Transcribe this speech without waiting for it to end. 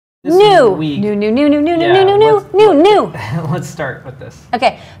New. Let's start with this.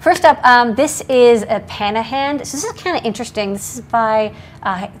 Okay, first up, this is a Pana hand. So this is kind of interesting. This is by,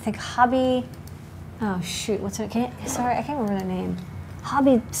 I think, Hobby. Oh shoot, what's it? Sorry, I can't remember the name.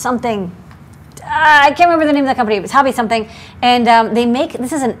 Hobby something. I can't remember the name of the company. It's Hobby something, and they make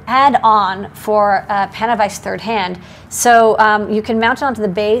this is an add-on for Panavise third hand. So you can mount it onto the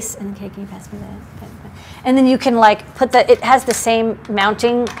base. And okay, can you pass me that? And then you can like put the. It has the same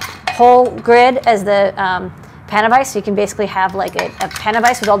mounting hole grid as the Panavise, so you can basically have like a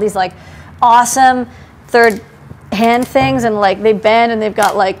Panavise with all these like awesome third hand things, and like they bend and they've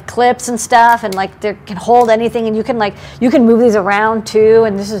got like clips and stuff, and like they can hold anything, and you can move these around too.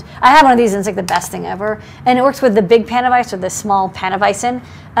 And this is I have one of these, and it's like the best thing ever. And it works with the big Panavise or the small Panavise.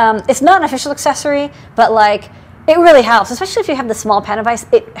 It's not an official accessory, but like it really helps, especially if you have the small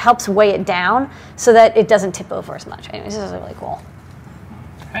Panavise. It helps weigh it down so that it doesn't tip over as much. Anyways, this is really cool.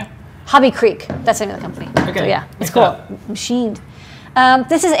 Okay. Hobby Creek, that's the name of the company. Okay. So yeah, it's cool. Machined.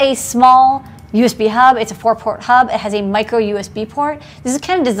 This is a small USB hub. It's a 4-port hub. It has a micro USB port. This is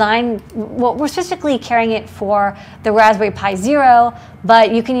kind of designed, well, we're specifically carrying it for the Raspberry Pi Zero,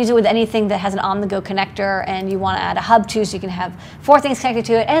 but you can use it with anything that has an on-the-go connector and you want to add a hub to, so you can have 4 things connected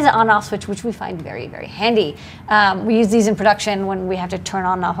to it. And it's an on-off switch, which we find very, very handy. We use these in production when we have to turn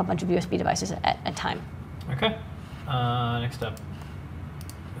on and off a bunch of USB devices at a time. Okay. Next up,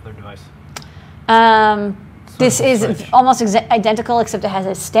 other device. This is almost identical, except it has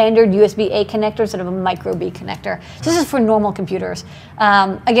a standard USB-A connector instead of a micro B connector. So this is for normal computers.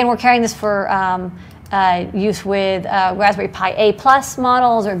 Again, we're carrying this for use with Raspberry Pi A Plus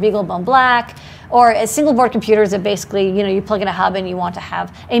models or BeagleBone Black, or single board computers that basically, you plug in a hub and you want to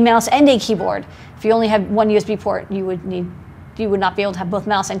have a mouse and a keyboard. If you only have one USB port, you would not be able to have both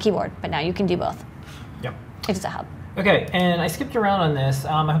mouse and keyboard, but now you can do both. Yep. It's a hub. Okay, and I skipped around on this.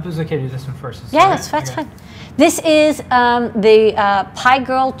 I hope it was okay to do this one first. Yeah, that's fine. This is the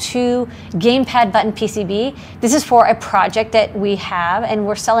PiGRRL 2 Gamepad button PCB. This is for a project that we have, and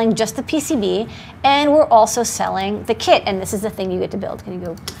we're selling just the PCB, and we're also selling the kit, and this is the thing you get to build. Can you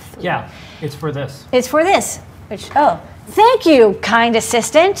go? Yeah, it's for this. It's for this. Thank you, kind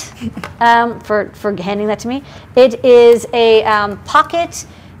assistant, for handing that to me. It is a Pocket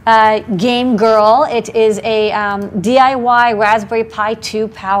Game Girl. It is a DIY Raspberry Pi 2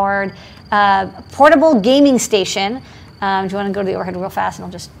 powered portable gaming station. Do you want to go to the overhead real fast, and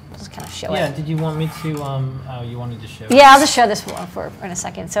I'll just kind of show it? Yeah. Did you want me to? You wanted to show? Yeah, I'll just show this for in a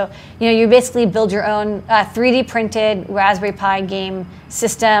second. So you basically build your own 3D printed Raspberry Pi game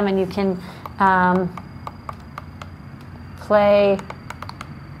system, and you can play,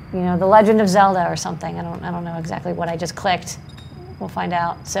 The Legend of Zelda or something. I don't know exactly what I just clicked. We'll find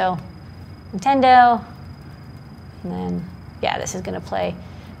out. So Nintendo, and then this is going to play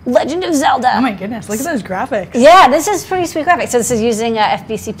Legend of Zelda. Oh my goodness, look at those graphics. Yeah, this is pretty sweet graphics. So this is using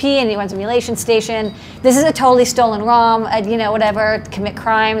FBCP, and it runs Emulation Station. This is a totally stolen ROM, whatever, commit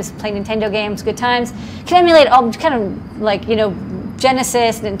crimes, play Nintendo games, good times. Can emulate all kind of like,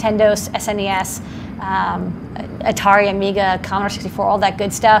 Genesis, Nintendo, SNES, Atari, Amiga, Commodore 64, all that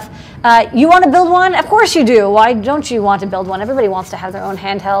good stuff. You want to build one? Of course you do. Why don't you want to build one? Everybody wants to have their own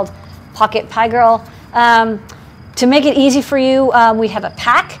handheld Pocket PiGRRL. To make it easy for you, we have a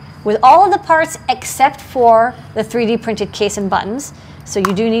pack with all of the parts except for the 3D printed case and buttons. So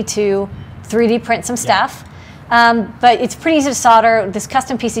you do need to 3D print some stuff. But it's pretty easy to solder. This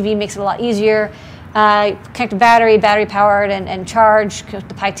custom PCB makes it a lot easier. Connect a battery powered and charge, connect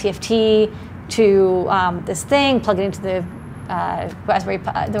the Pi TFT to this thing, plug it into the Raspberry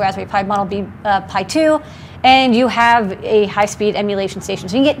Pi Model B Pi 2, and you have a high-speed emulation station.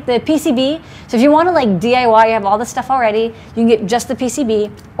 So you can get the PCB. So if you want to like DIY, you have all this stuff already, you can get just the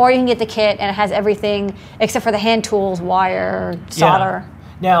PCB, or you can get the kit, and it has everything except for the hand tools, wire, solder. Yeah.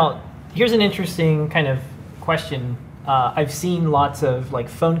 Now, here's an interesting kind of question. I've seen lots of like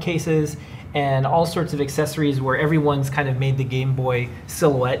phone cases and all sorts of accessories where everyone's kind of made the Game Boy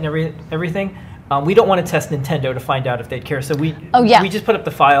silhouette and everything. We don't want to test Nintendo to find out if they'd care, so we just put up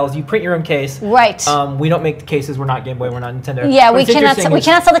the files. You print your own case. Right. We don't make the cases. We're not Game Boy. We're not Nintendo. Yeah, we cannot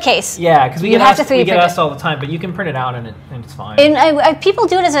sell the case. Yeah, because we get asked all the time, but you can print it out and it's fine. And people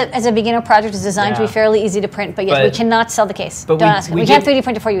do it as a beginner project. It's designed to be fairly easy to print, but yes, we cannot sell the case. But don't ask us. We can't 3D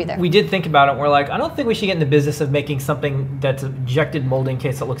print it for you either. We did think about it. We're like, I don't think we should get in the business of making something that's an injected molding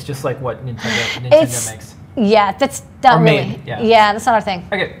case that looks just like what Nintendo makes. Yeah, that's not really. Yeah, that's not our thing.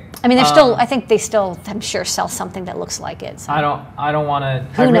 Okay. I mean, they're still. I think they still, I'm sure, sell something that looks like it. So. I don't want to.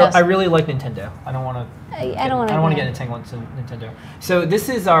 Who knows? I really like Nintendo. I don't want to. I don't want to get entangled into Nintendo. So this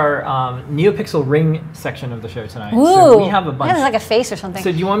is our NeoPixel ring section of the show tonight. Ooh, so we have a bunch. That is like a face or something.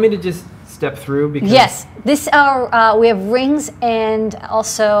 So do you want me to just step through? Because yes, this are we have rings and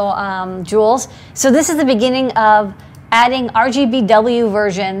also jewels. So this is the beginning of adding RGBW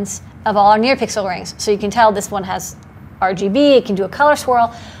versions of all our NeoPixel rings. So you can tell this one has RGB. It can do a color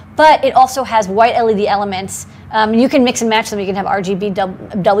swirl, but it also has white LED elements. You can mix and match them. You can have RGB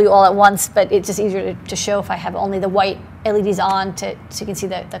all at once, but it's just easier to show if I have only the white LEDs on so you can see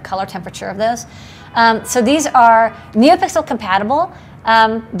the color temperature of those. So these are NeoPixel compatible,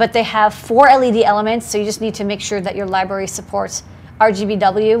 but they have 4 LED elements, so you just need to make sure that your library supports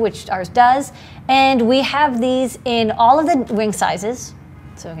RGBW, which ours does. And we have these in all of the ring sizes.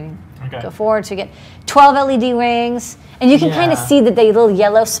 So we can go forward, so you get 12 LED rings. And you can kind of see that the little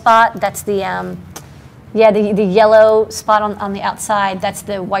yellow spot, that's the yellow spot on the outside, that's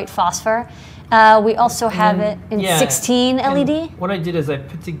the white phosphor. We also have it in 16 LED. And what I did is I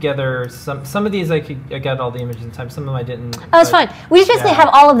put together some of these I got all the images in time, some of them I didn't. Oh, that's fine. We just basically have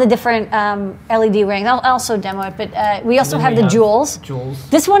all of the different LED rings. I'll also demo it, but we also have the jewels.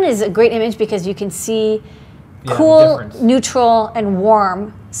 This one is a great image because you can see cool, neutral, and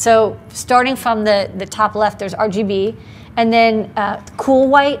warm. So starting from the top left, there's RGB, and then cool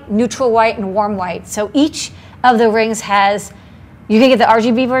white, neutral white, and warm white. So each of the rings has, you can get the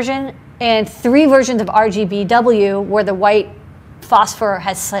RGB version, and 3 versions of RGBW where the white phosphor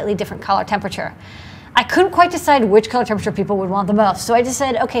has slightly different color temperature. I couldn't quite decide which color temperature people would want the most, so I just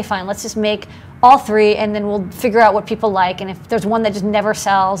said, okay, fine, let's just make all 3, and then we'll figure out what people like, and if there's one that just never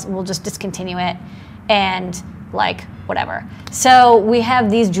sells, we'll just discontinue it, and like, whatever. So we have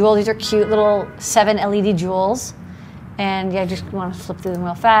these jewels. These are cute little 7 LED jewels, and I just want to flip through them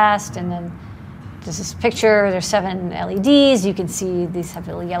real fast, and then there's this picture. There's 7 LEDs. You can see these have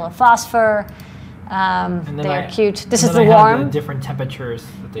little yellow phosphor. They are cute. This is the warm. The different temperatures.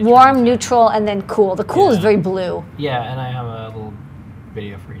 Warm, neutral, and then cool. The cool is very blue. Yeah, and I have a little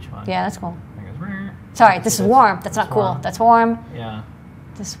video for each one. Yeah, that's cool. Sorry, this is warm. That's not cool. Warm. That's warm. Yeah.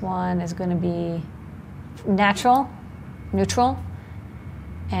 This one is going to be neutral,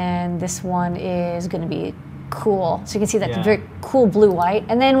 and this one is going to be cool. So you can see that very cool blue-white.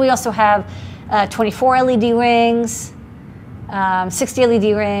 And then we also have 24 LED rings, 60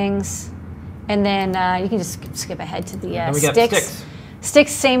 LED rings, and then you can just skip ahead to the sticks.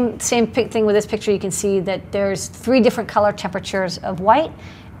 Sticks, same thing with this picture. You can see that there's 3 different color temperatures of white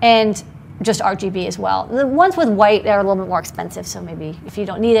and just RGB as well. The ones with white are a little bit more expensive, so maybe if you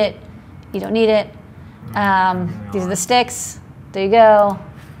don't need it, you don't need it. These are the sticks. There you go.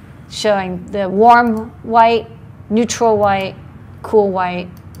 Showing the warm white, neutral white, cool white,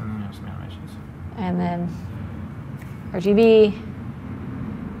 and then RGB,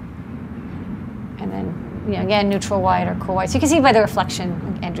 and then again neutral white or cool white. So you can see by the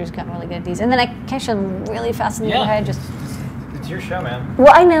reflection, Andrew's gotten really good at these. And then I can show them really fast in the overhead. It's your show, man.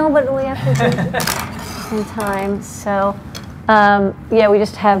 Well, I know, but we have to do in time. So we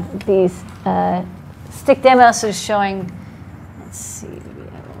just have these stick demos, so just showing. Let's see.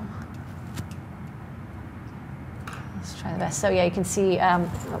 Let's try the best. So yeah, you can see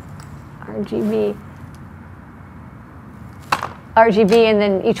RGB, and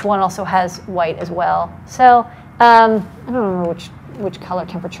then each one also has white as well. So I don't remember which color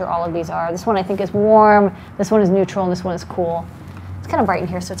temperature all of these are. This one I think is warm. This one is neutral, and this one is cool. It's kind of bright in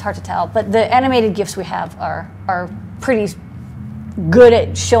here, so it's hard to tell. But the animated GIFs we have are pretty good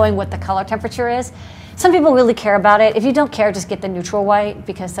at showing what the color temperature is. Some people really care about it. If you don't care, just get the neutral white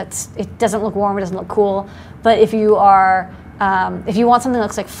because it doesn't look warm, it doesn't look cool. But if you are, if you want something that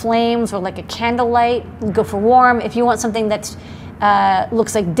looks like flames or like a candlelight, go for warm. If you want something that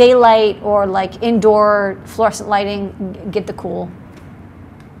looks like daylight or like indoor fluorescent lighting, get the cool.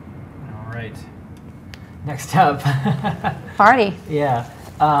 All right. Next up. Party. Yeah.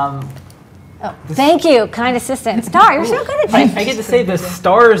 Thank you, kind assistant. Star, you're so good at this. I get to say the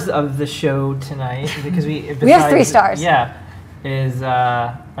stars of the show tonight because we have 3 stars. Yeah,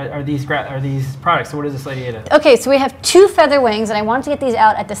 are these products? So what is this idea? Okay, so we have 2 FeatherWings, and I wanted to get these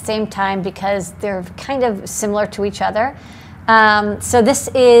out at the same time because they're kind of similar to each other. So this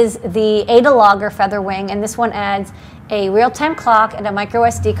is the Adalogger FeatherWing, and this one adds a real-time clock and a micro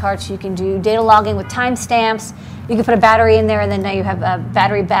SD card, so you can do data logging with timestamps. You can put a battery in there, and then now you have a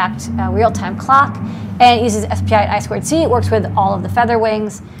battery-backed real-time clock. And it uses SPI at I2C. It works with all of the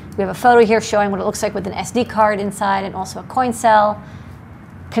FeatherWings. We have a photo here showing what it looks like with an SD card inside and also a coin cell.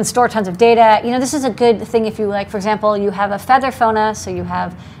 can store tons of data. This is a good thing if you like, for example, you have a Feather phone, so you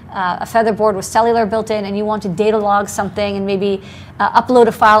have a Feather board with cellular built in, and you want to data log something and maybe upload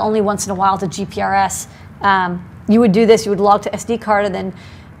a file only once in a while to GPRS. You would do this, you would log to SD card and then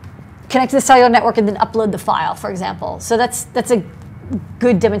connect to the cellular network and then upload the file, for example. So that's a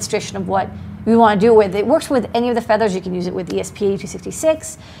good demonstration of what we want to do with it. It works with any of the Feathers. You can use it with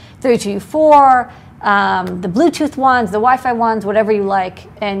ESP8266, 32U4, the Bluetooth ones, the Wi-Fi ones, whatever you like,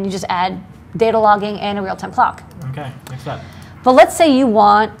 and you just add data logging and a real-time clock. Okay, next up. But let's say you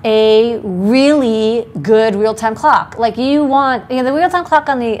want a really good real-time clock. Like you want, the real-time clock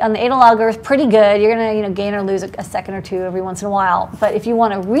on the Adalogger is pretty good. You're gonna gain or lose a second or two every once in a while. But if you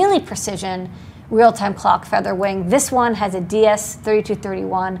want a really precision real-time clock FeatherWing, this one has a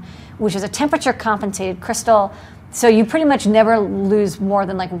DS3231, which is a temperature compensated crystal. So you pretty much never lose more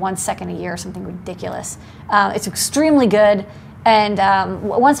than like 1 second a year or something ridiculous. It's extremely good. And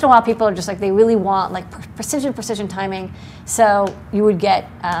once in a while, people are just like, they really want like precision timing. So you would get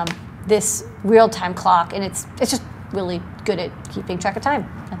this real-time clock, and it's just really good at keeping track of time.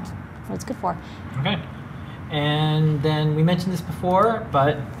 That's what it's good for. Okay. And then we mentioned this before,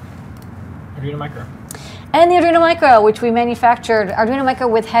 but Arduino Micro. And the Arduino Micro, which we manufactured, Arduino Micro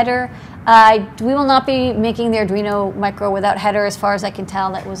with header. We will not be making the Arduino Micro without header, as far as I can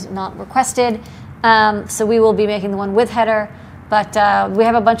tell. That was not requested. So we will be making the one with header. But we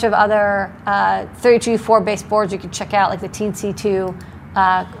have a bunch of other 32U4 based boards you can check out, like the Teen C2,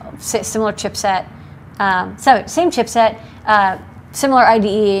 similar chipset, same chipset, similar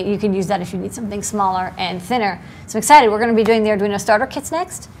IDE. You can use that if you need something smaller and thinner. So I'm excited. We're going to be doing the Arduino starter kits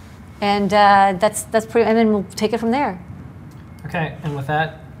next, and that's pretty. And then we'll take it from there. Okay, and with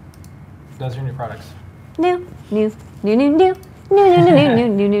that, those are new products. New.